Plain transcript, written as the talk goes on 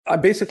I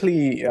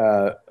basically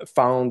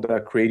found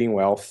Creating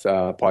Wealth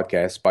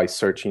podcast by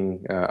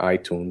searching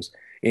iTunes,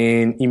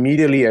 and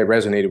immediately I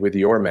resonated with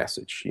your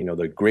message. You know,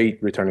 the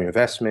great return on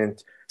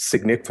investment,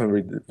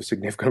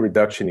 significant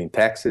reduction in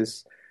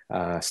taxes,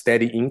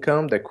 steady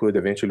income that could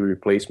eventually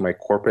replace my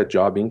corporate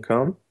job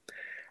income.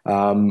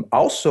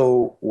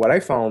 Also, what I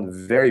found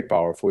very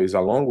powerful is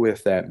along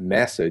with that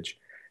message,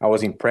 I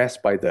was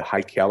impressed by the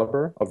high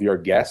caliber of your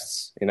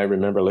guests. And I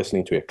remember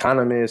listening to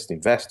economists,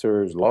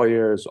 investors,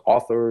 lawyers,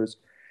 authors,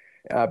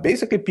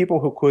 basically people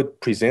who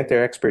could present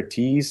their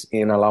expertise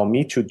and allow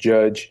me to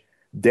judge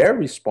their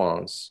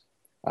response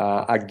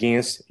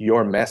against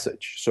your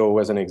message. So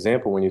as an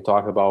example, when you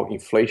talk about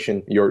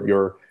inflation,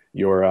 your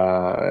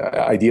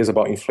ideas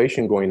about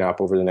inflation going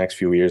up over the next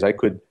few years, I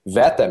could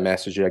vet that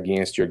message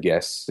against your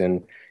guests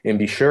and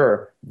be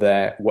sure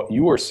that what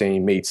you were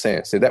saying made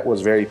sense. And that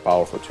was very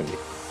powerful to me.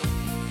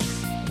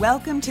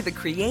 Welcome to the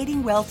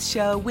Creating Wealth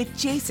Show with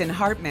Jason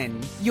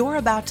Hartman. You're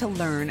about to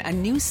learn a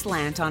new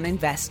slant on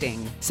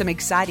investing, some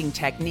exciting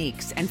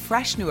techniques, and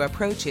fresh new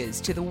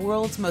approaches to the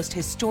world's most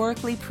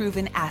historically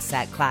proven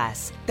asset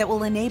class that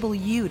will enable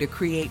you to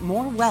create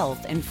more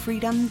wealth and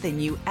freedom than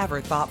you ever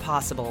thought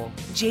possible.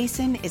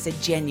 Jason is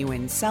a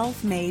genuine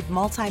self-made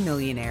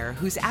multimillionaire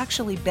who's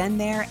actually been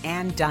there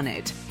and done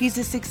it. He's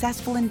a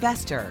successful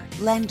investor,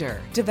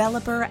 lender,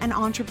 developer, and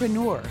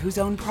entrepreneur who's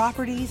owned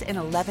properties in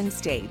 11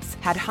 states,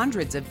 had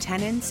hundreds of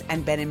tenants,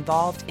 and been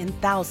involved in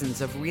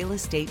thousands of real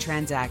estate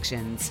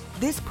transactions.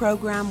 This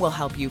program will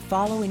help you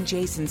follow in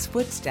Jason's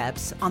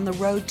footsteps on the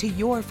road to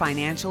your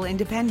financial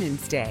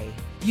independence day.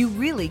 You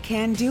really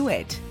can do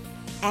it.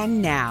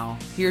 And now,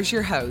 here's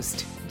your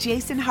host,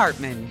 Jason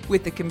Hartman,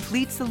 with the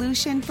complete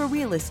solution for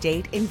real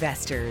estate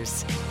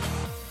investors.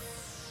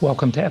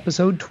 Welcome to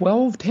episode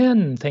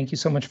 1210. Thank you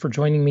so much for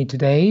joining me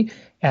today.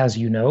 As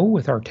you know,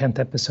 with our 10th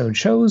episode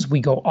shows, we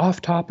go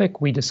off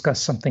topic, we discuss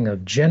something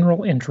of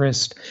general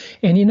interest.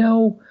 And you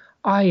know,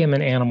 I am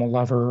an animal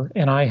lover,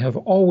 and I have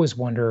always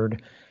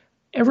wondered,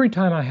 every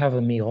time I have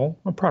a meal,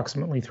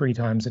 approximately 3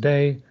 times a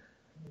day,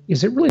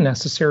 is it really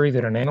necessary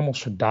that an animal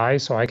should die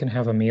so I can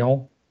have a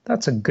meal?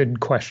 That's a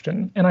good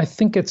question, and I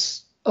think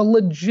it's a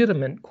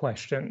legitimate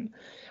question.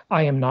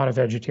 I am not a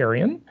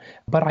vegetarian,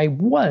 but I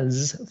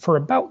was for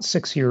about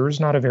 6 years,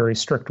 not a very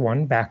strict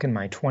one, back in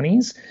my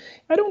 20s.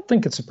 I don't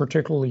think it's a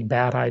particularly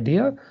bad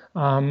idea.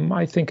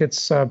 I think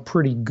it's a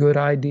pretty good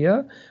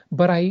idea,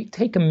 but I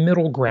take a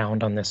middle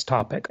ground on this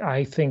topic.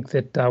 I think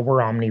that we're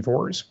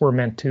omnivores. We're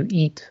meant to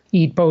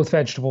eat both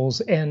vegetables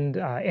and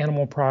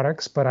animal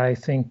products, but I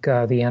think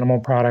the animal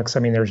products, I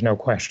mean, there's no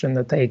question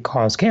that they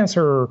cause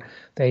cancer,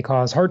 they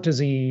cause heart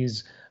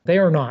disease. They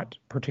are not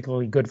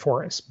particularly good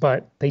for us,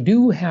 but they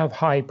do have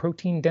high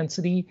protein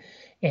density,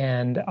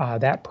 and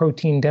that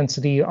protein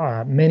density,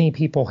 many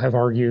people have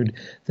argued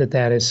that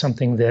that is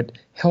something that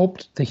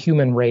helped the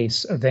human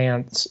race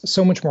advance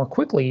so much more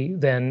quickly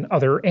than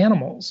other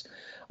animals,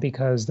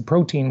 because the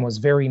protein was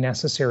very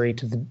necessary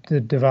to the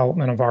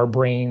development of our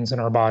brains and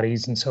our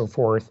bodies and so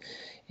forth.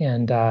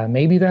 And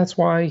maybe that's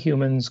why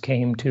humans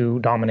came to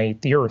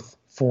dominate the earth,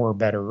 for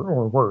better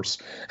or worse.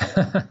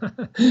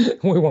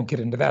 We won't get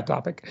into that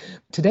topic.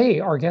 Today,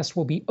 our guest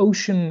will be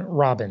Ocean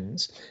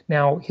Robbins.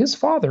 Now, his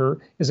father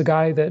is a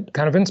guy that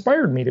kind of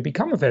inspired me to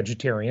become a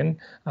vegetarian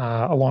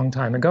a long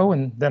time ago,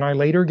 and then I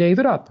later gave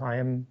it up. I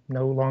am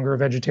no longer a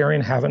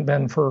vegetarian, haven't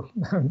been for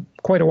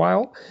quite a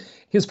while.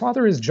 His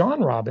father is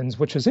John Robbins,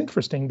 which is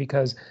interesting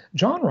because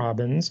John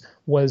Robbins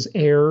was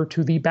heir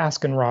to the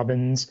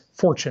Baskin-Robbins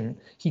fortune.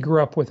 He grew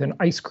up with an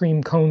ice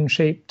cream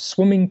cone-shaped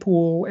swimming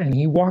pool, and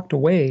he walked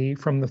away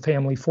from the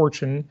family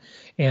fortune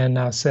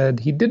and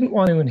said he didn't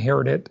want to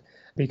inherit it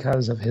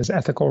because of his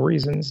ethical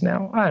reasons.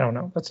 Now, I don't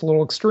know. That's a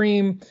little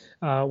extreme.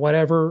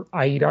 Whatever.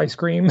 I eat ice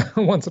cream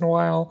once in a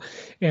while.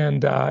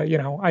 And,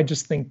 I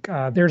just think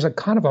there's a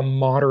kind of a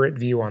moderate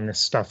view on this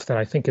stuff that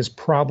I think is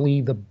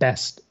probably the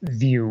best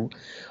view.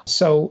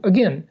 So,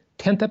 again,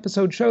 10th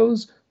episode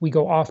shows, we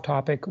go off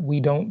topic.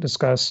 We don't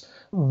discuss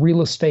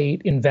real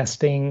estate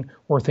investing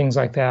or things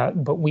like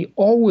that. But we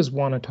always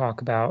want to talk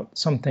about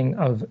something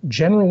of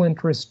general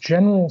interest,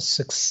 general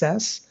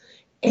success,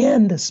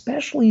 and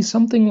especially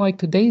something like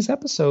today's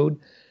episode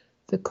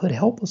that could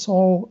help us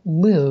all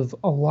live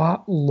a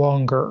lot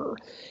longer.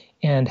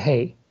 And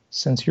hey,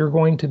 since you're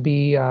going to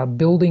be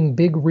building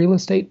big real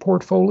estate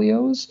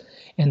portfolios,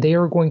 and they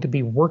are going to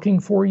be working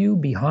for you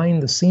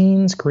behind the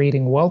scenes,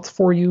 creating wealth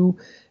for you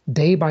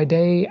day by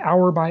day,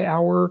 hour by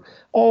hour,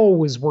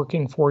 always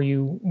working for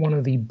you. One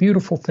of the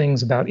beautiful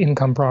things about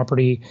income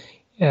property,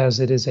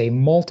 as it is a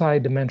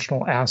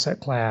multi-dimensional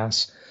asset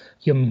class,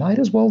 you might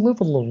as well live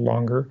a little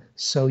longer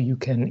so you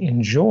can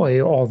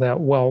enjoy all that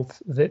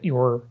wealth that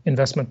your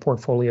investment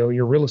portfolio,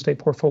 your real estate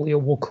portfolio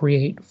will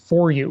create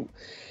for you.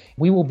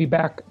 We will be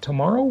back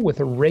tomorrow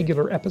with a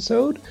regular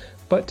episode,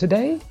 but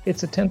today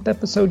it's a 10th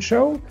episode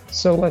show,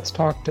 so let's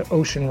talk to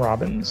Ocean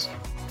Robbins.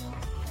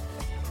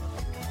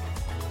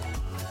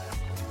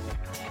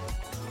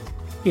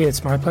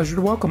 It's my pleasure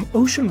to welcome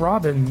Ocean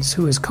Robbins,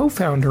 who is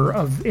co-founder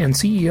of and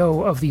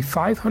CEO of the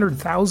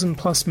 500,000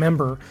 plus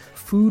member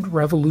Food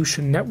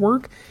Revolution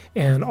Network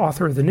and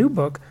author of the new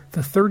book,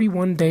 The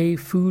 31-Day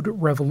Food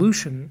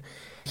Revolution.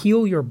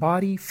 Heal your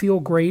body, feel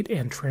great,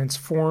 and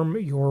transform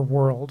your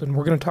world. And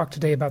we're going to talk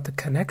today about the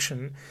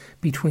connection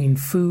between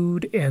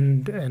food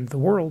and the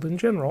world in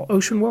general.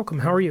 Ocean, welcome.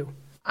 How are you?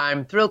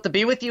 I'm thrilled to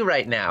be with you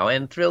right now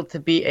and thrilled to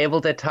be able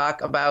to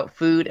talk about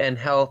food and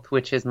health,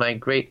 which is my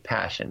great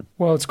passion.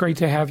 Well, it's great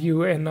to have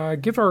you.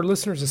 And give our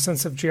listeners a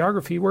sense of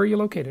geography. Where are you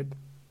located?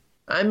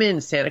 I'm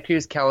in Santa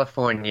Cruz,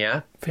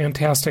 California.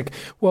 Fantastic.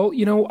 Well,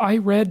 I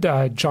read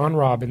John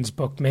Robbins'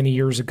 book many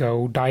years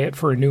ago, Diet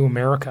for a New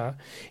America.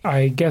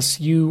 I guess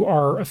you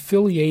are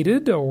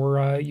affiliated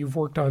or you've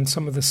worked on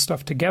some of this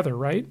stuff together,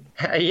 right?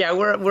 Yeah,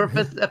 we're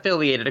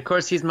affiliated. Of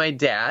course, he's my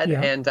dad,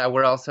 and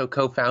we're also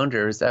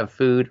co-founders of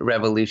Food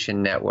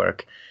Revolution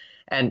Network.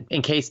 And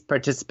in case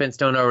participants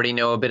don't already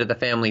know a bit of the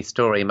family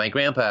story, my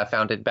grandpa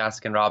founded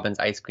Baskin-Robbins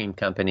Ice Cream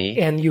Company.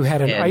 And you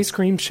had an ice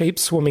cream-shaped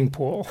swimming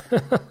pool.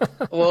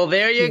 Well,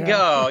 there you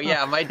go.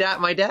 Yeah, my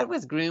dad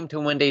was groomed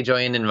to one day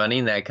join in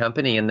running that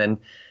company. And then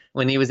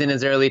when he was in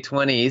his early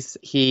 20s,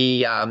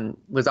 he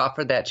was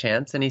offered that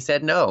chance, and he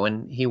said no.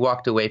 And he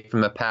walked away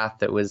from a path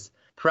that was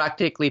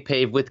practically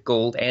paved with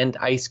gold and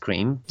ice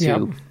cream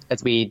to,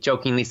 as we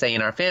jokingly say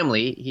in our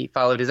family, he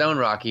followed his own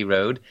rocky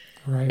road,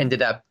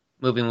 ended up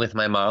moving with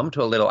my mom to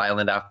a little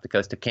island off the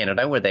coast of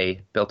Canada where they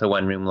built a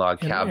one-room log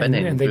cabin.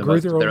 And they grew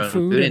their own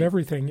food and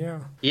everything,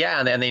 Yeah,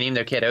 and they named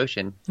their kid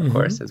Ocean, of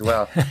course, as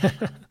well.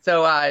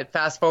 So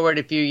fast forward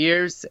a few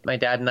years, my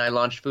dad and I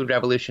launched Food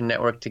Revolution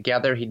Network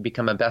together. He'd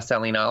become a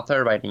best-selling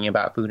author writing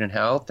about food and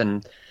health,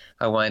 and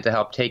I wanted to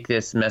help take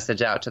this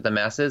message out to the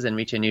masses and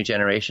reach a new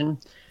generation.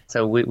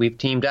 So we've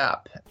teamed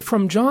up.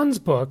 From John's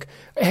book,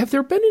 have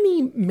there been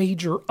any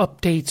major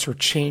updates or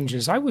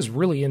changes? I was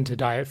really into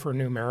Diet for a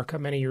New America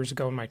many years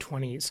ago in my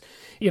 20s.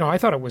 I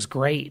thought it was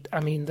great. I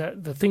mean,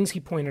 the things he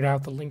pointed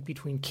out, the link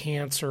between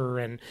cancer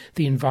and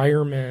the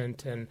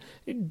environment and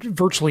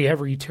virtually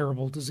every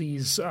terrible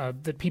disease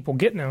that people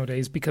get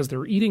nowadays because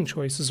their eating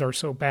choices are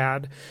so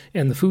bad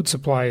and the food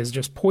supply is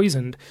just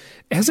poisoned.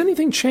 Has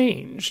anything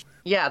changed?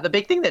 Yeah, the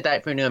big thing that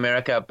Diet for a New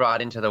America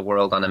brought into the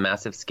world on a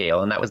massive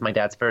scale, and that was my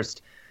dad's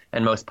first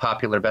and most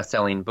popular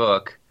best-selling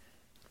book,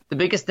 the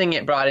biggest thing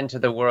it brought into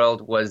the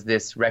world was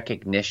this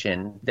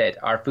recognition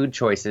that our food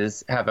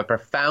choices have a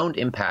profound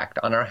impact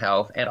on our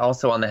health and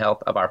also on the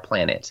health of our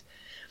planet.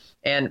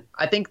 And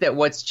I think that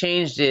what's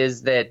changed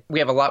is that we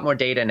have a lot more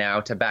data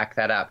now to back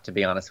that up, to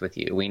be honest with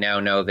you. We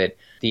now know that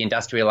the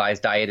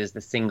industrialized diet is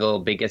the single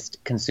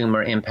biggest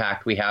consumer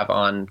impact we have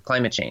on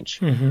climate change.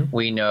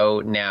 We know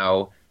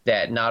now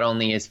that not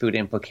only is food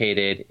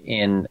implicated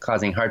in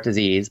causing heart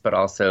disease, but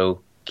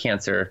also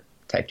cancer,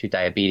 type 2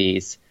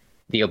 diabetes.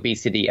 The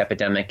obesity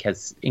epidemic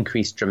has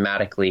increased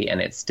dramatically,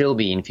 and it's still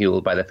being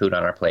fueled by the food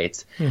on our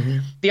plates.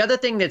 The other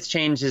thing that's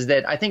changed is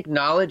that I think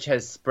knowledge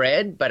has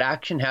spread, but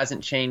action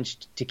hasn't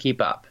changed to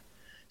keep up.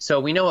 So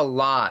we know a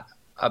lot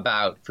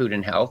about food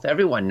and health.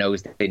 Everyone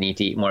knows that they need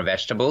to eat more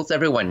vegetables.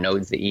 Everyone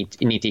knows they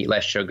need to eat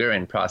less sugar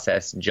and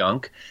processed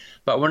junk.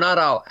 But we're not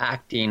all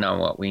acting on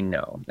what we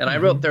know. And I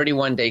wrote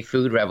 31-Day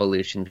Food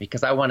Revolution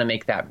because I want to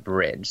make that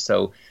bridge.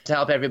 So to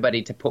help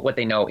everybody to put what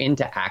they know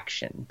into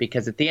action.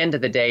 Because at the end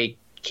of the day,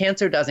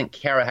 cancer doesn't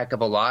care a heck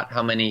of a lot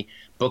how many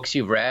books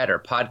you've read or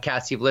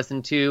podcasts you've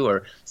listened to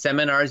or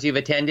seminars you've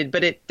attended,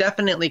 but it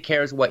definitely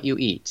cares what you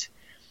eat.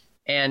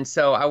 And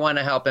so I want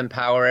to help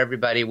empower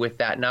everybody with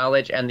that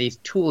knowledge and these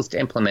tools to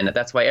implement it.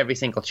 That's why every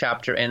single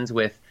chapter ends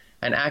with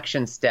an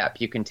action step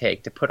you can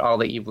take to put all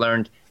that you've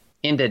learned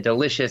into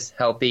delicious,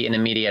 healthy, and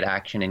immediate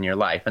action in your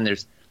life. And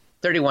there's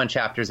 31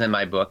 chapters in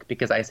my book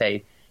because I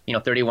say,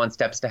 31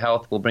 steps to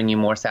health will bring you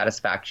more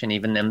satisfaction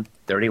even than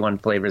 31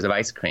 flavors of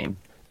ice cream.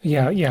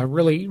 Yeah,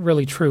 really,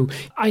 really true.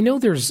 I know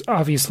there's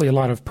obviously a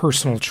lot of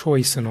personal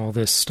choice in all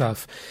this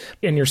stuff.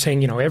 And you're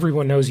saying,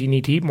 everyone knows you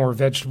need to eat more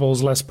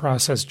vegetables, less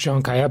processed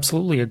junk. I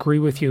absolutely agree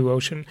with you,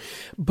 Ocean.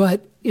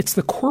 But it's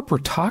the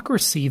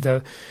corporatocracy,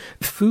 the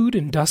food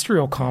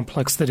industrial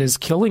complex that is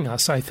killing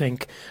us, I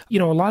think. A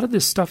lot of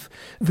this stuff,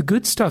 the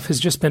good stuff has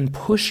just been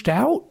pushed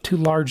out to a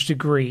large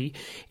degree.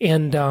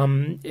 And,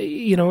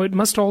 it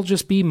must all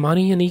just be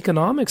money and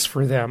economics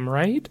for them,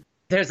 right?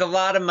 There's a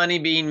lot of money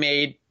being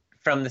made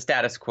from the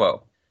status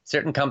quo.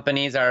 Certain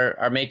companies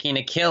are making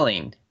a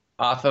killing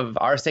off of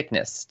our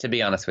sickness, to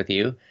be honest with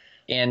you.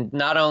 And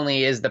not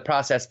only is the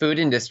processed food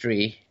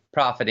industry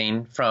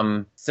profiting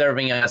from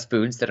serving us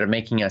foods that are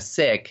making us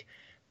sick,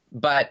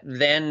 but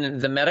then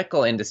the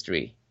medical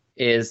industry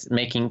is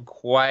making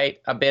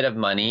quite a bit of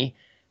money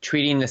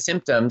treating the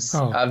symptoms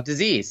of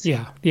disease.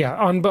 Yeah,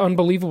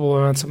 unbelievable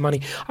amounts of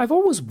money. I've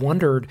always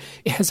wondered,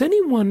 has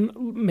anyone,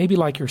 maybe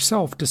like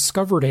yourself,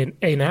 discovered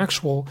an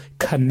actual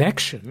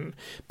connection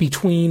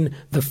between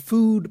the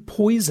food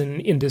poison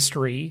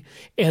industry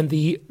and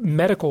the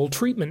medical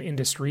treatment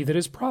industry that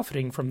is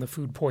profiting from the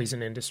food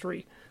poison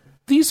industry?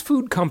 These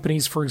food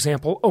companies, for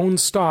example, own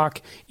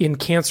stock in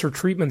cancer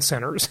treatment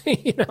centers.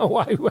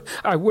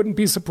 I wouldn't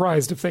be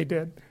surprised if they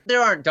did.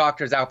 There aren't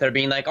doctors out there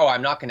being like,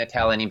 I'm not going to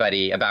tell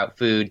anybody about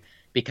food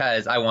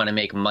because I want to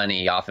make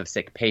money off of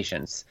sick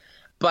patients.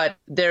 But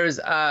there's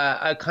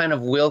a kind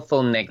of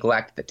willful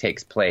neglect that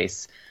takes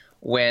place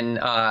when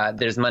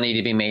there's money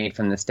to be made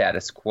from the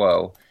status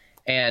quo.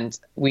 And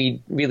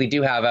we really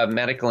do have a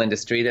medical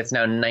industry that's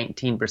now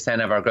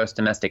 19% of our gross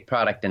domestic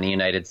product in the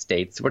United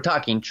States. We're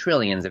talking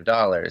trillions of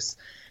dollars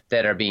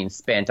that are being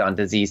spent on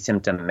disease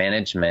symptom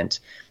management.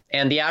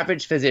 And the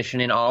average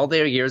physician in all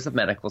their years of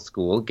medical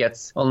school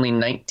gets only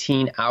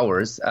 19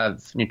 hours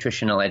of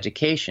nutritional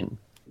education,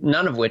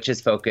 none of which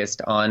is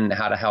focused on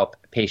how to help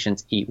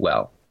patients eat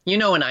well. You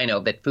know, and I know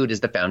that food is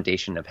the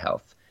foundation of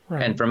health.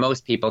 Right. And for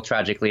most people,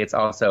 tragically, it's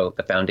also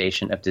the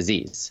foundation of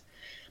disease.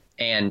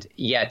 And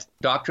yet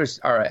doctors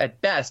are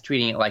at best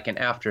treating it like an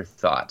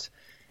afterthought.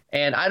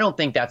 And I don't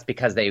think that's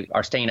because they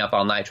are staying up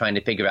all night trying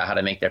to figure out how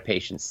to make their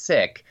patients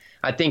sick.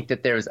 I think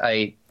that there's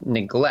a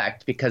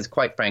neglect because,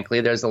 quite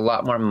frankly, there's a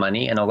lot more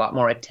money and a lot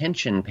more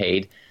attention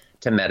paid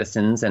to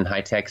medicines and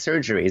high-tech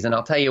surgeries. And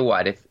I'll tell you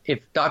what,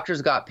 if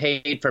doctors got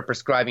paid for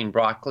prescribing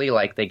broccoli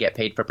like they get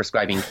paid for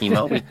prescribing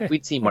chemo,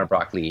 we'd see more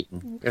broccoli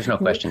eaten. There's no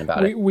question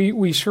about it.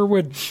 We sure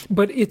would.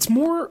 But it's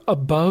more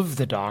above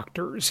the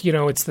doctors. You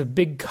know, it's the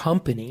big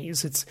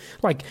companies. It's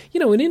like, you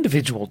know, an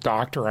individual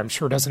doctor, I'm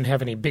sure, doesn't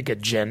have any big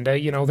agenda.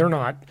 You know, they're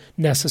not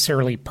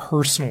necessarily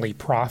personally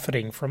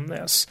profiting from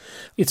this.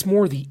 It's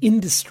more the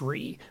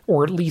industry,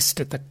 or at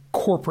least at the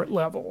corporate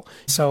level.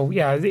 So,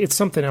 yeah, it's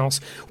something else.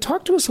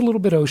 Talk to us a little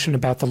bit, Ocean,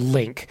 about the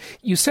link.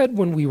 You said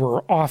when we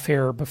were off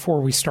air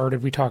before we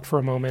started, we talked for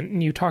a moment,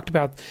 and you talked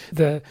about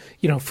the,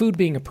 you know, food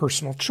being a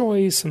personal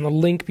choice and the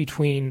link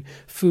between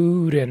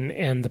food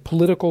and the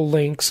political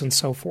links and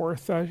so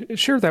forth.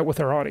 Share that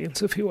with our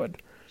audience, if you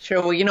would. Sure.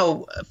 Well, you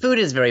know, food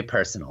is very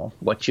personal.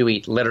 What you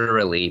eat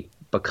literally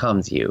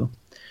becomes you.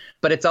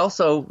 But it's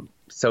also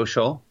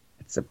social.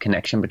 It's a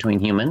connection between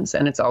humans,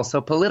 and it's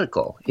also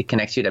political. It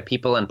connects you to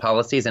people and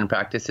policies and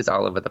practices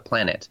all over the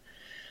planet.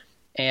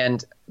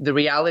 And the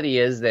reality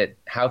is that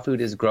how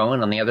food is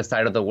grown on the other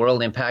side of the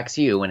world impacts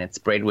you. When it's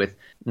sprayed with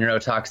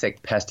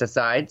neurotoxic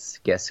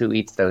pesticides, guess who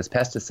eats those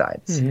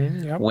pesticides?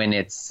 Mm-hmm, yep. When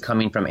it's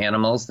coming from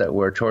animals that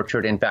were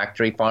tortured in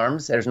factory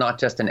farms, there's not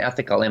just an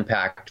ethical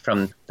impact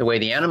from the way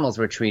the animals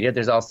were treated,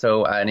 there's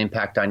also an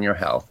impact on your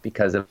health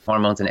because of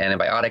hormones and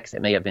antibiotics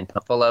it may have been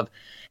full of,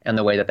 and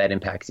the way that that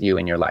impacts you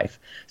in your life.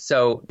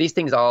 So these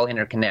things all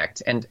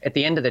interconnect. And at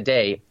the end of the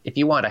day, if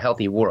you want a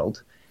healthy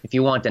world, if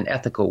you want an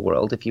ethical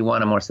world, if you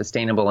want a more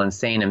sustainable and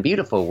sane and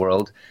beautiful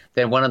world,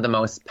 then one of the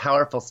most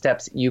powerful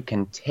steps you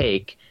can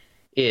take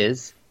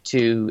is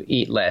to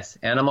eat less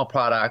animal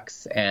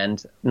products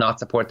and not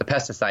support the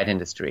pesticide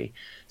industry.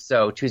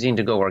 So choosing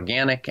to go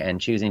organic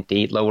and choosing to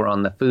eat lower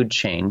on the food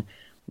chain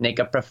make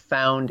a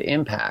profound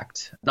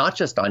impact, not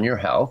just on your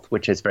health,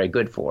 which is very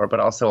good for, but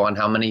also on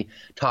how many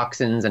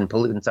toxins and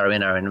pollutants are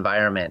in our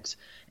environment,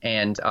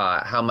 and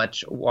how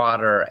much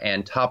water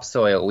and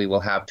topsoil we will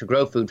have to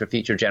grow food for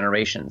future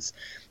generations.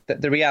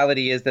 The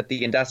reality is that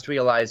the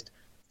industrialized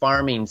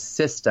farming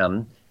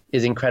system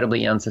is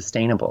incredibly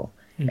unsustainable,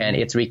 and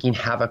it's wreaking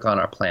havoc on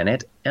our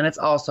planet, and it's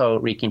also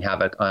wreaking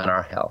havoc on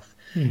our health.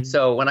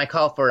 So when I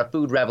call for a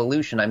food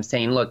revolution, I'm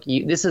saying, look,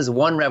 this is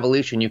one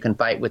revolution you can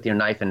fight with your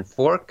knife and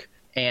fork,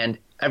 and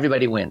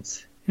everybody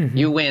wins.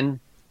 You win.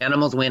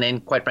 Animals win,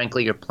 and quite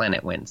frankly, your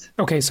planet wins.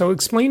 Okay, so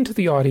explain to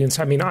the audience.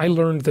 I mean, I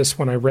learned this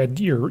when I read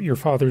your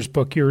father's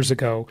book years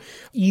ago.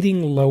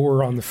 Eating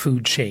lower on the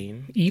food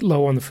chain. Eat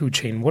low on the food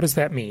chain. What does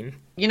that mean?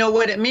 You know,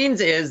 what it means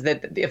is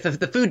that if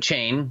the food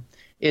chain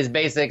is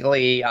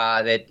basically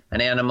that an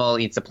animal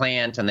eats a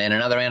plant and then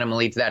another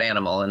animal eats that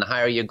animal, and the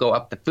higher you go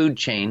up the food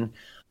chain,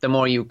 the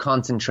more you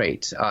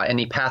concentrate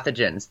any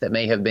pathogens that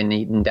may have been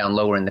eaten down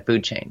lower in the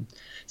food chain.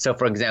 So,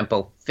 for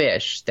example,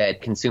 fish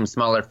that consume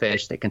smaller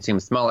fish, that consume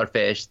smaller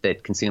fish,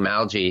 that consume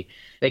algae,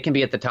 they can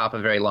be at the top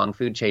of very long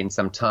food chains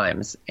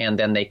sometimes, and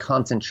then they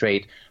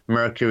concentrate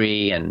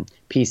mercury and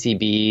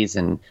PCBs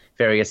and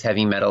various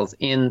heavy metals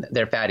in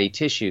their fatty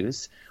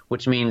tissues,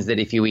 which means that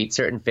if you eat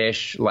certain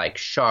fish like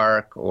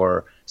shark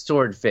or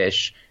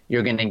swordfish,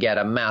 you're going to get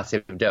a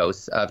massive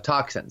dose of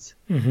toxins,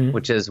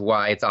 which is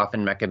why it's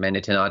often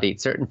recommended to not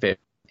eat certain fish.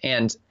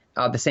 And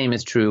the same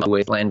is true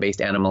with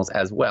land-based animals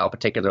as well,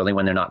 particularly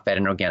when they're not fed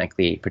an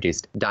organically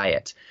produced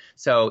diet.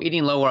 So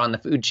eating lower on the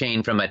food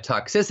chain from a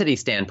toxicity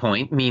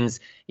standpoint means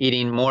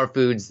eating more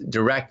foods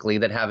directly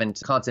that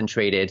haven't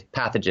concentrated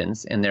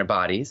pathogens in their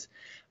bodies.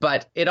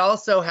 But it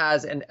also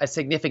has a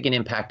significant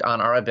impact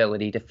on our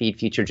ability to feed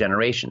future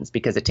generations,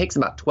 because it takes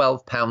about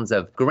 12 pounds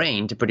of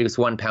grain to produce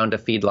 1 pound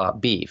of feedlot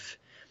beef.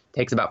 It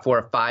takes about 4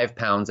 or 5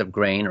 pounds of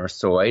grain or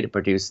soy to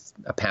produce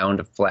a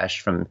pound of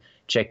flesh from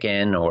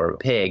chicken or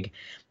pig.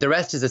 The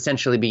rest is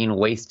essentially being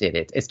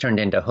wasted. It's turned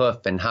into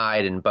hoof and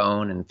hide and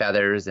bone and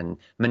feathers and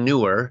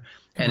manure,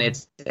 and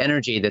it's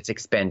energy that's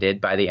expended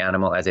by the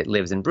animal as it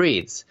lives and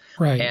breathes.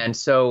 Right. And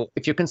so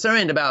if you're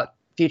concerned about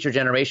future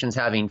generations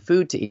having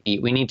food to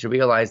eat, we need to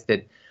realize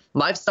that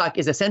livestock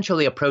is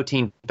essentially a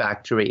protein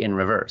factory in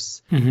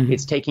reverse.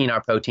 It's taking our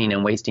protein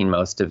and wasting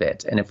most of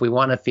it. And if we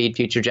want to feed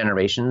future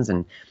generations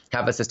and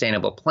have a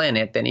sustainable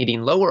planet, then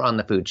eating lower on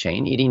the food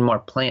chain, eating more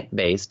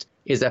plant-based,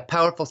 is a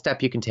powerful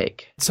step you can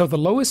take. So the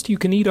lowest you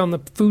can eat on the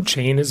food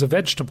chain is a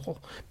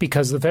vegetable,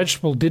 because the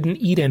vegetable didn't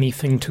eat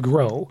anything to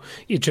grow.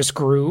 It just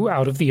grew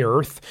out of the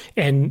earth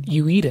and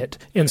you eat it.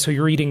 And so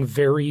you're eating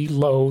very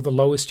low, the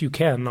lowest you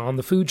can on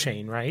the food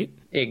chain, right?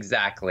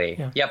 Exactly.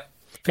 Yeah. Yep.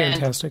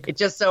 Fantastic. And it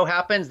just so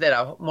happens that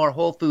a more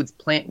whole foods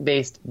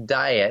plant-based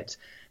diet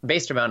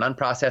based around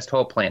unprocessed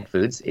whole plant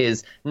foods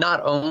is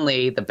not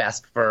only the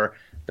best for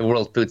the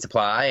world food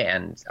supply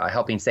and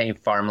helping save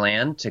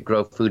farmland to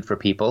grow food for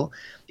people,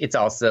 it's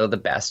also the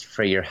best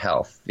for your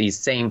health. These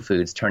same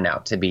foods turn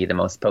out to be the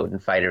most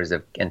potent fighters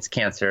against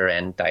cancer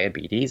and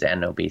diabetes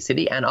and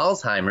obesity and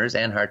Alzheimer's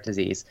and heart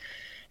disease.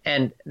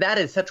 And that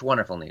is such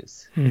wonderful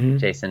news,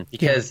 Jason,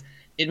 because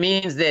it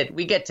means that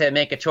we get to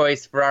make a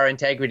choice for our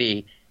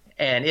integrity,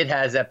 and it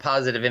has a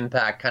positive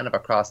impact kind of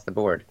across the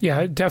board.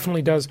 Yeah, it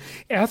definitely does.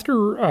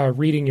 After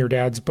reading your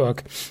dad's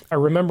book, I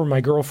remember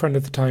my girlfriend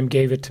at the time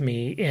gave it to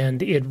me,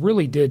 and it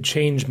really did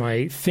change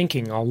my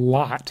thinking a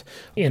lot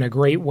in a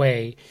great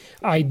way.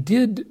 I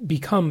did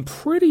become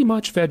pretty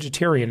much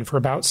vegetarian for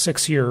about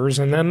 6 years,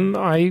 and then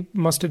I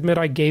must admit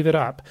I gave it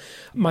up.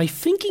 My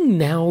thinking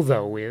now,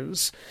 though,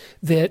 is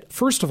that,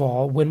 first of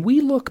all, when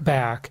we look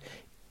back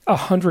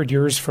 100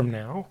 years from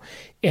now,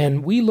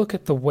 and we look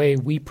at the way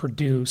we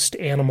produced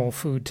animal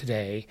food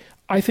today,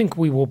 I think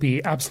we will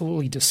be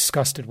absolutely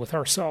disgusted with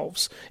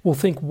ourselves. We'll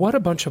think, what a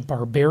bunch of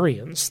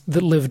barbarians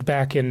that lived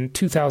back in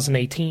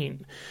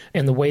 2018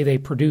 and the way they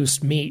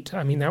produced meat.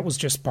 I mean, that was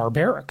just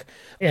barbaric.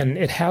 And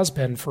it has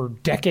been for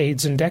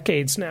decades and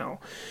decades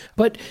now.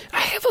 But I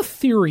have a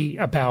theory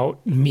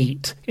about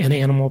meat and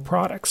animal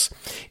products.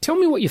 Tell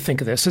me what you think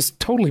of this. It's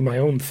totally my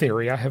own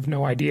theory. I have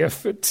no idea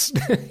if it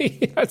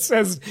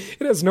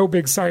has no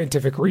big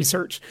scientific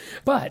research.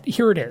 But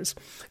here it is.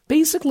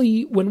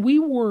 Basically, when we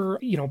were,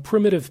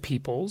 primitive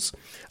peoples,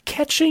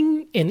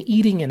 catching and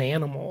eating an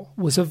animal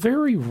was a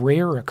very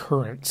rare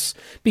occurrence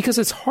because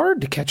it's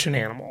hard to catch an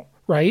animal,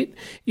 right?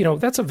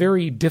 That's a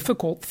very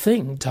difficult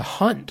thing to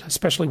hunt,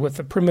 especially with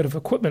the primitive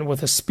equipment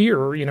with a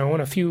spear,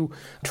 and a few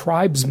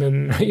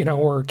tribesmen,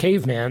 or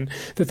cavemen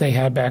that they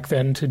had back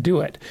then to do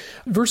it.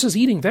 Versus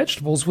eating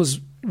vegetables was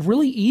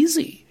really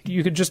easy.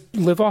 You could just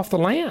live off the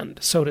land,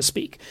 so to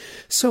speak.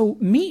 So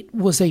meat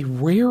was a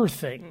rare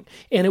thing,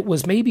 and it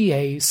was maybe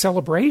a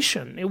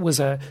celebration. It was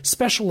a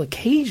special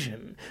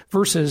occasion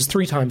versus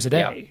 3 times a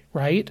day,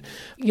 right?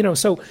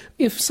 So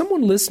if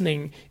someone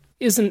listening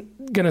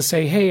isn't going to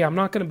say, hey, I'm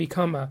not going to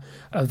become a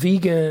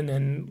vegan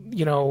and,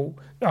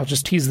 I'll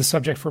just tease the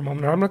subject for a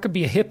moment. I'm not going to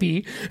be a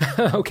hippie,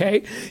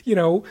 okay?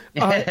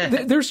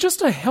 There's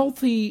just a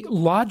healthy,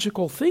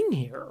 logical thing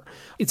here.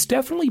 It's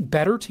definitely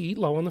better to eat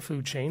low on the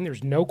food chain.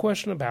 There's no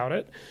question about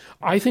it.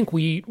 I think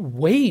we eat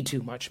way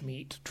too much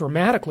meat,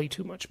 dramatically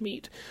too much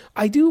meat.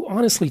 I do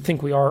honestly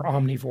think we are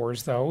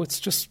omnivores, though.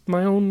 It's just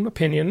my own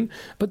opinion.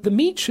 But the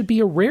meat should be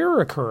a rare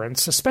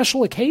occurrence, a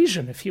special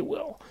occasion, if you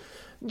will.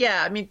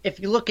 Yeah, I mean, if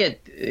you look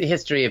at the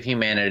history of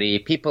humanity,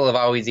 people have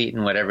always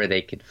eaten whatever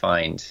they could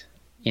find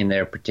in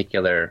their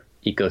particular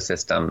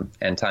ecosystem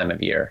and time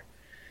of year.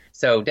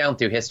 So down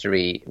through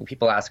history,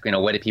 people ask,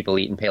 what did people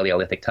eat in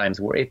Paleolithic times?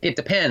 It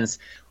depends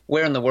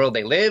where in the world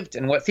they lived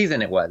and what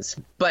season it was.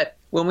 But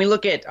when we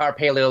look at our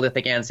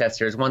Paleolithic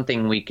ancestors, one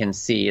thing we can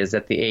see is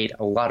that they ate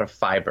a lot of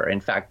fiber.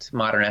 In fact,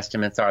 modern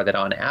estimates are that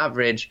on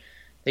average,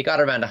 they got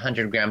around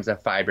 100 grams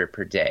of fiber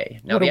per day.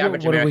 Now, the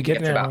average American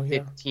gets about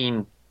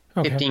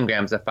 15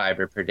 grams of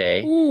fiber per day,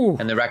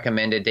 and the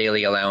recommended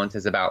daily allowance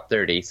is about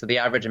 30. So the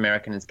average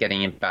American is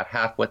getting about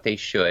half what they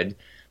should.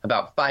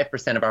 About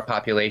 5% of our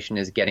population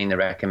is getting the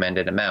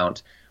recommended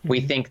amount.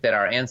 We think that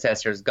our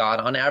ancestors got,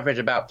 on average,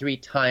 about 3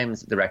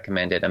 times the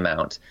recommended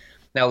amount.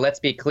 Now, let's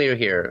be clear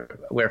here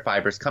where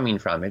fiber is coming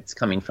from. It's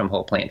coming from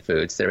whole plant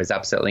foods. There is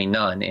absolutely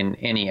none in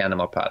any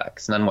animal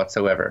products, none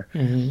whatsoever.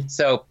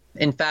 So,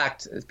 in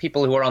fact,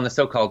 people who are on the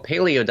so-called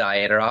paleo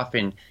diet are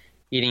often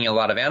eating a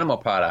lot of animal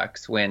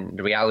products when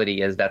the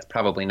reality is that's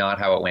probably not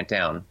how it went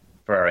down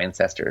for our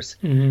ancestors.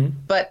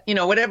 But,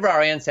 whatever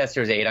our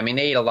ancestors ate, I mean,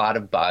 they ate a lot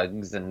of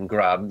bugs and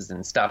grubs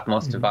and stuff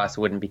most of us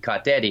wouldn't be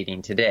caught dead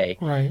eating today.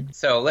 Right.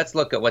 So let's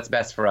look at what's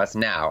best for us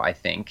now, I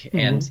think.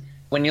 And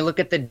when you look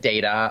at the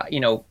data,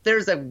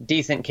 there's a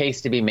decent case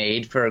to be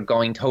made for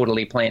going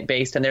totally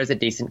plant-based, and there's a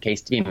decent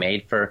case to be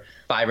made for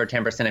 5 or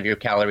 10% of your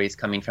calories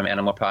coming from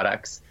animal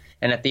products.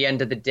 And at the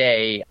end of the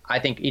day, I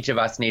think each of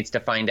us needs to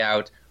find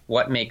out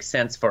what makes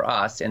sense for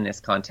us in this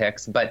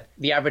context. But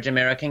the average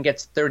American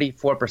gets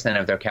 34%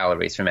 of their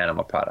calories from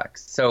animal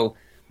products. So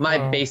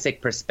my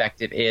basic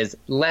perspective is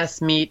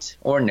less meat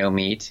or no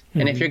meat.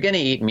 And if you're going to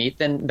eat meat,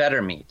 then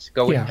better meat.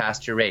 Go with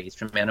pasture raised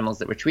from animals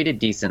that were treated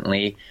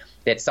decently,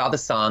 that saw the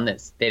sun,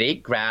 that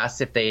ate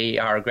grass if they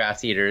are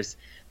grass eaters,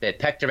 that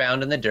pecked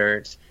around in the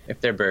dirt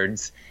if they're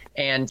birds,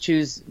 and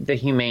choose the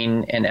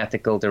humane and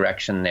ethical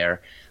direction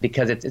there,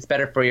 because it's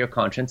better for your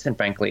conscience, and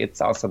frankly,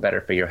 it's also better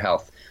for your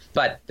health.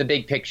 But the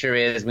big picture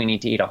is we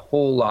need to eat a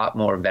whole lot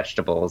more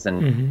vegetables,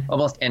 and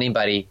almost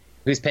anybody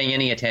Who's paying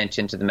any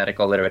attention to the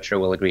medical literature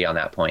will agree on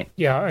that point.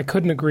 Yeah, I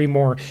couldn't agree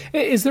more.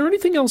 Is there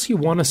anything else you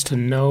want us to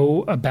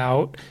know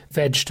about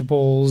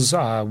vegetables,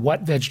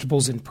 what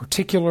vegetables in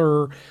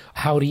particular,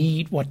 how to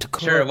eat, what to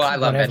cook? Sure, well, I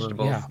love whatever.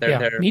 vegetables. Yeah,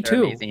 They're me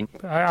too. Amazing.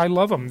 I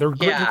love them. They're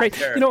great.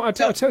 Sure. I'll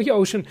tell you,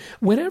 Ocean,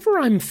 whenever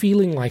I'm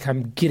feeling like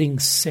I'm getting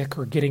sick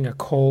or getting a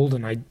cold,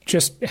 and I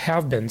just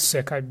have been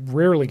sick, I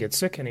rarely get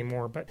sick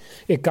anymore, but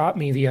it got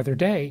me the other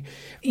day.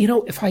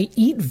 If I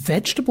eat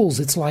vegetables,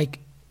 it's like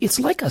a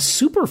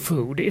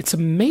superfood. It's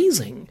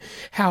amazing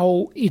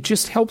how it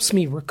just helps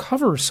me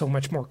recover so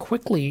much more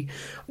quickly.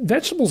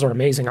 Vegetables are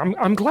amazing.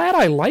 I'm glad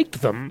I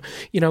liked them.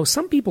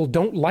 Some people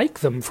don't like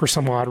them for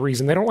some odd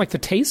reason. They don't like the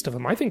taste of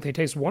them. I think they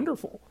taste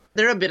wonderful.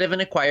 They're a bit of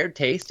an acquired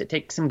taste. It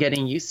takes some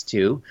getting used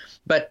to.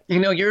 But,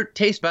 your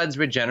taste buds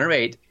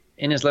regenerate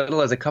in as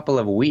little as a couple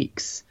of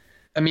weeks.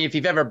 I mean, if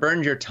you've ever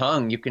burned your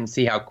tongue, you can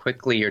see how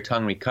quickly your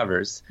tongue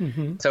recovers.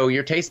 Mm-hmm. So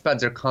your taste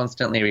buds are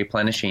constantly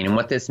replenishing. And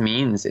what this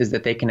means is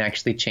that they can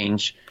actually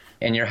change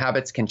and your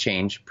habits can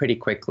change pretty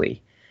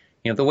quickly.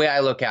 The way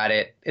I look at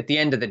it, at the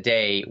end of the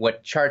day,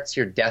 what charts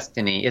your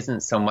destiny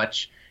isn't so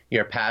much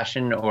your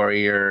passion or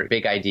your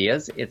big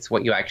ideas. It's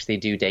what you actually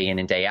do day in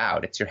and day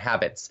out. It's your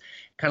habits.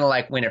 Kind of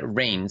like when it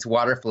rains,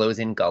 water flows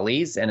in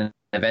gullies, and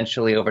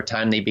eventually over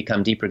time they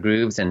become deeper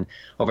grooves, and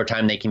over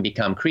time they can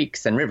become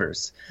creeks and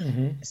rivers.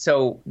 Mm-hmm.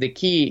 So the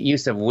key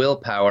use of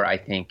willpower, I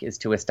think, is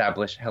to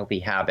establish healthy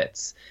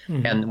habits.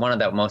 Mm-hmm. And one of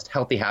the most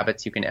healthy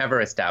habits you can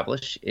ever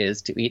establish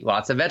is to eat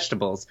lots of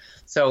vegetables.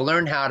 So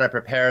learn how to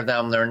prepare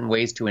them, learn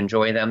ways to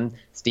enjoy them,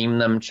 steam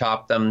them,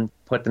 chop them,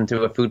 put them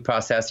through a food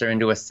processor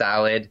into a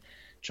salad,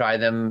 try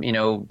them,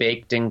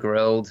 baked and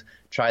grilled.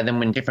 Try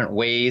them in different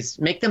ways.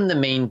 Make them the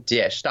main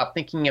dish. Stop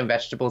thinking of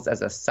vegetables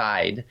as a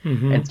side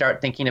and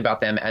start thinking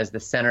about them as the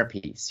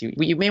centerpiece.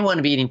 You may want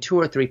to be eating 2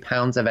 or 3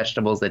 pounds of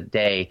vegetables a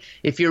day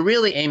if you're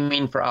really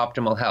aiming for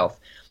optimal health.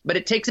 But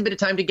it takes a bit of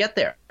time to get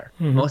there.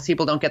 Mm-hmm. Most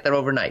people don't get there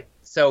overnight.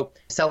 So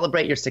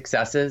celebrate your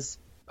successes.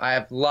 I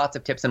have lots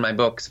of tips in my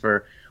books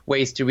for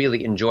ways to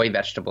really enjoy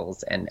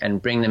vegetables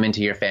and bring them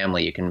into your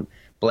family. You can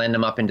blend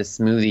them up into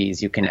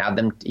smoothies. You can add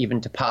them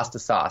even to pasta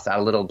sauce, add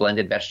a little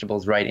blended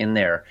vegetables right in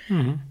there.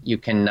 Mm-hmm. You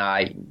can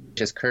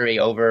just curry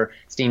over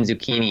steamed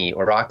zucchini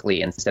or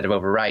broccoli instead of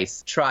over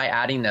rice. Try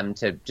adding them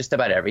to just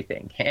about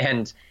everything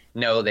and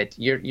know that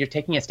you're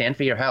taking a stand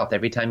for your health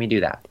every time you do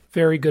that.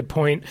 Very good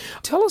point.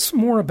 Tell us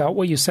more about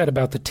what you said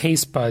about the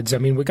taste buds. I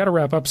mean, we got to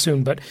wrap up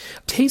soon, but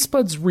taste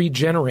buds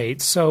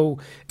regenerate. So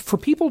for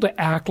people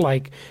to act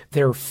like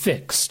they're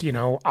fixed,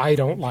 I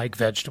don't like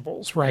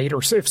vegetables, right?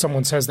 Or if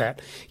someone says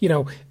that,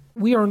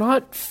 we are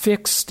not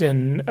fixed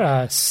and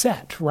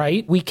set,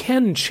 right? We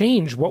can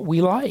change what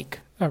we like.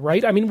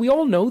 Right? I mean, we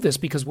all know this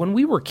because when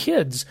we were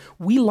kids,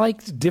 we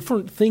liked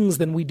different things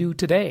than we do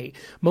today.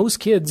 Most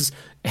kids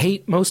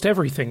hate most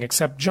everything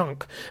except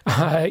junk.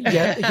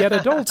 Yet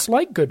adults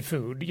like good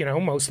food,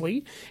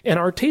 mostly. And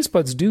our taste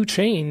buds do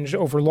change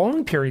over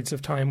long periods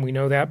of time. We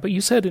know that. But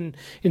you said in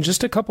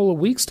just a couple of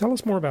weeks. Tell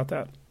us more about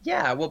that.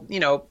 Yeah, well,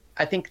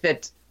 I think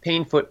that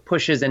pain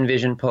pushes and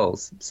vision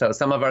pulls. So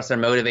some of us are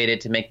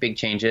motivated to make big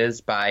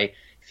changes by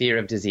fear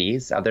of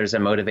disease. Others are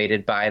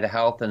motivated by the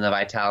health and the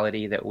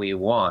vitality that we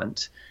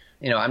want.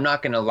 I'm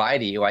not going to lie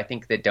to you. I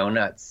think that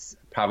donuts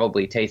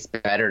probably taste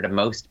better to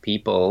most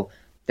people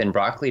than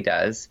broccoli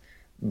does.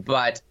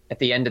 But at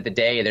the end of the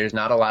day, there's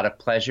not a lot of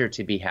pleasure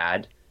to be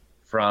had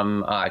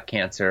from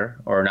cancer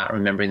or not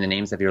remembering the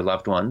names of your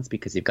loved ones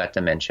because you've got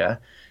dementia,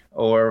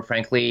 or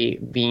frankly,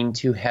 being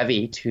too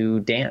heavy to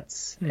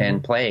dance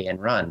and play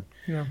and run.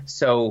 Yeah.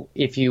 So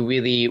if you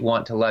really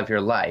want to love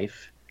your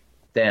life,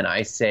 then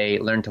I say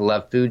learn to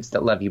love foods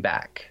that love you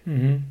back.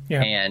 Mm-hmm.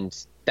 Yeah.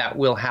 And that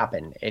will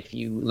happen. If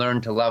you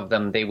learn to love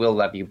them, they will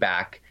love you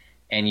back,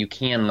 and you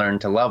can learn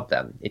to love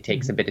them. It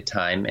takes a bit of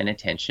time and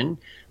attention,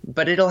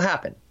 but it'll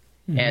happen.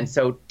 Mm-hmm. And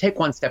so take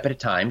one step at a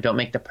time. Don't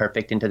make the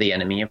perfect into the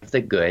enemy of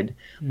the good.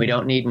 Mm-hmm. We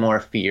don't need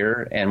more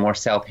fear and more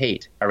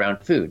self-hate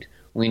around food.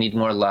 We need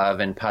more love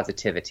and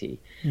positivity.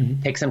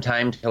 Mm-hmm. Take some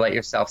time to let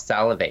yourself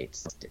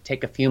salivate.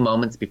 Take a few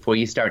moments before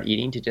you start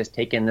eating to just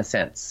take in the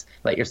scents.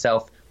 Let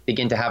yourself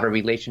begin to have a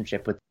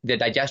relationship with the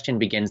digestion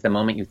begins the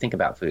moment you think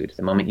about food,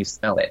 the moment you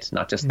smell it,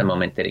 not just the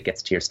moment that it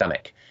gets to your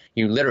stomach.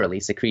 You literally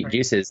secrete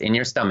juices in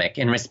your stomach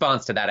in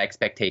response to that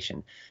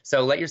expectation.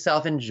 So let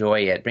yourself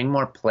enjoy it. Bring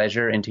more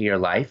pleasure into your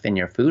life and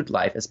your food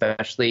life,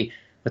 especially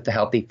with the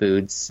healthy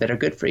foods that are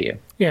good for you.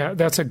 Yeah,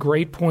 that's a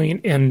great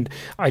point, and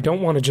I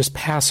don't want to just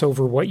pass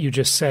over what you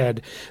just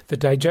said. The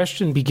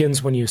digestion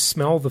begins when you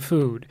smell the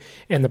food,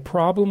 and the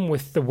problem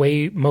with the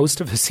way most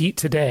of us eat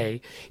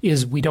today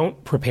is we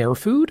don't prepare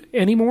food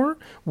anymore,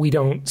 we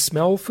don't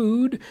smell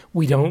food,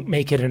 we don't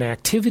make it an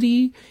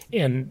activity,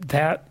 and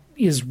that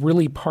is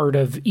really part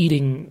of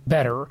eating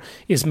better,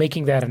 is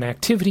making that an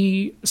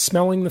activity,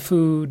 smelling the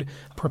food,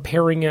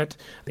 preparing it,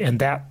 and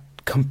that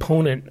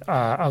component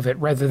of it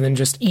rather than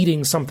just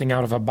eating something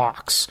out of a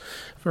box.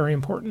 Very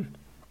important.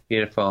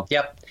 Beautiful.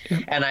 Yep.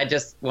 And I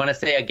just want to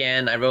say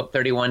again, I wrote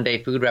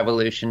 31-Day Food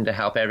Revolution to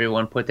help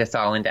everyone put this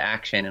all into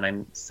action. And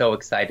I'm so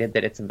excited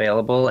that it's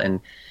available and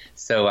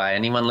So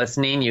anyone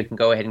listening, you can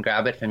go ahead and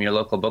grab it from your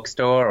local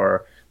bookstore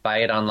or buy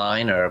it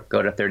online or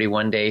go to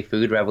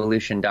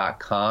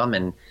 31dayfoodrevolution.com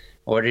and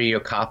order your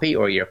copy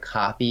or your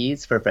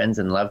copies for friends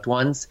and loved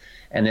ones.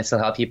 And this will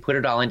help you put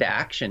it all into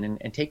action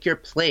and take your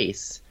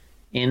place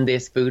in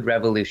this food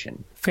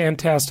revolution.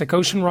 Fantastic.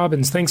 Ocean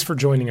Robbins, thanks for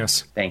joining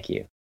us. Thank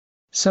you.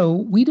 So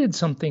we did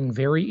something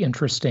very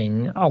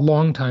interesting a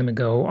long time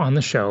ago on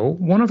the show.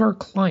 One of our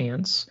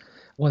clients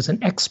was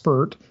an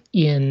expert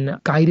in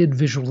guided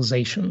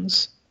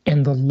visualizations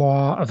and the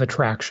law of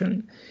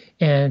attraction.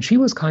 And she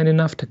was kind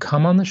enough to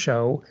come on the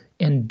show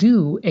and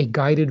do a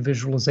guided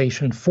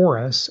visualization for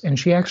us. And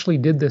she actually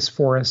did this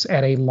for us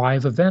at a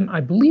live event. I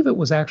believe it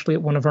was actually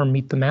at one of our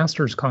Meet the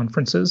Masters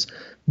conferences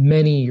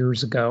many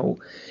years ago.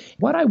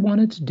 What I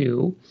wanted to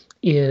do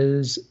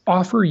is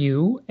offer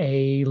you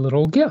a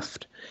little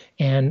gift.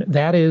 And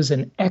that is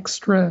an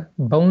extra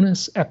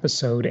bonus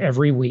episode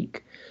every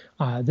week.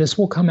 This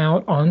will come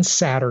out on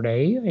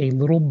Saturday, a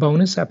little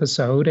bonus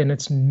episode, and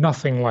it's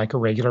nothing like a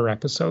regular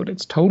episode.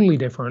 It's totally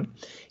different.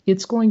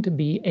 It's going to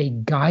be a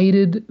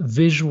guided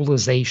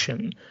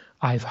visualization.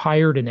 I've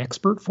hired an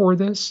expert for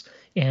this,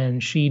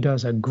 and she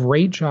does a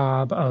great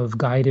job of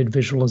guided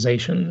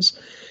visualizations.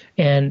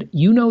 And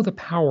you know the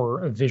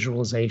power of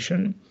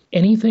visualization.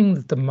 Anything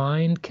that the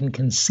mind can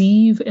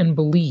conceive and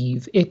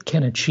believe, it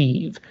can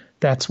achieve.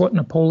 That's what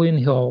Napoleon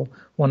Hill,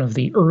 one of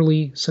the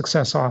early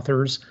success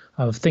authors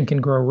of Think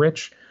and Grow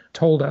Rich,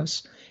 told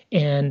us.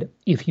 And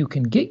if you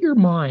can get your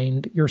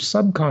mind, your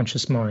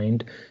subconscious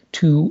mind,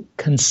 to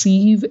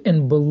conceive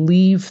and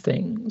believe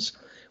things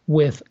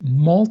with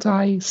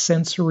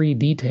multi-sensory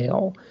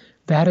detail,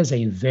 that is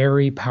a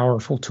very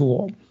powerful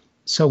tool.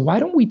 So why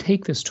don't we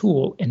take this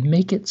tool and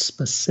make it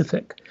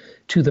specific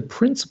to the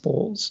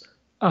principles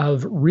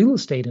of real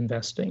estate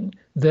investing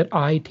that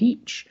I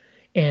teach?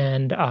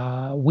 And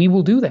we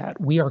will do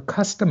that. We are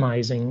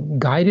customizing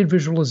guided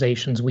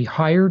visualizations. We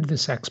hired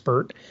this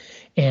expert,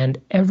 and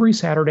every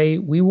Saturday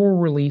we will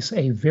release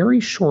a very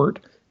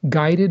short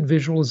guided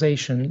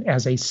visualization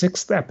as a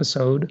 6th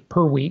episode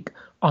per week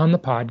on the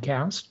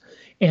podcast.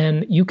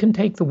 And you can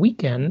take the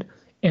weekend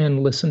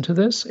and listen to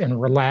this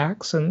and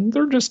relax. And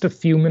they're just a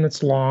few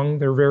minutes long.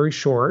 They're very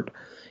short.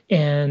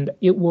 And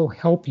it will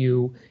help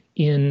you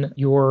in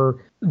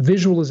your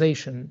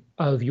visualization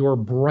of your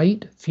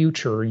bright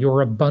future, your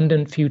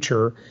abundant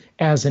future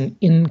as an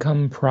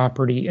income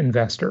property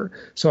investor.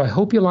 So I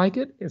hope you like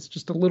it. It's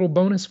just a little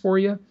bonus for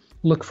you.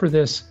 Look for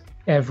this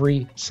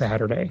every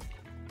Saturday.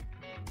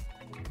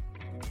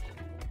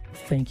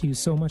 Thank you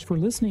so much for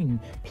listening.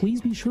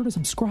 Please be sure to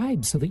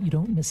subscribe so that you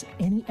don't miss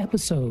any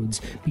episodes.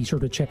 Be sure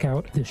to check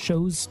out the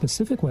show's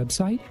specific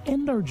website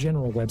and our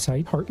general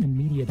website,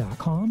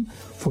 hartmanmedia.com,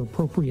 for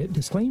appropriate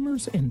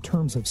disclaimers and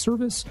terms of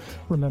service.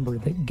 Remember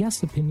that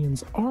guest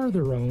opinions are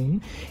their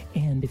own,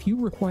 and if you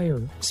require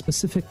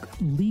specific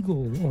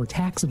legal or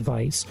tax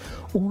advice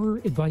or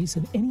advice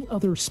in any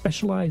other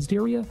specialized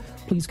area,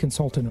 please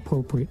consult an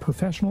appropriate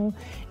professional.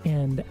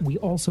 And we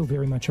also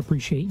very much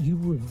appreciate you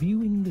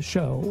reviewing the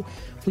show.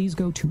 Please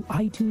go to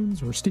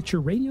iTunes or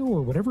Stitcher Radio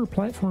or whatever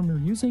platform you're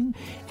using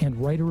and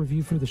write a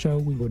review for the show.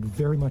 We would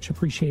very much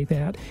appreciate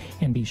that.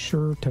 And be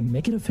sure to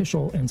make it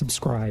official and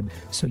subscribe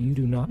so you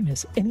do not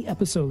miss any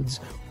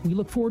episodes. We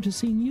look forward to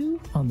seeing you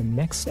on the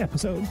next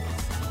episode.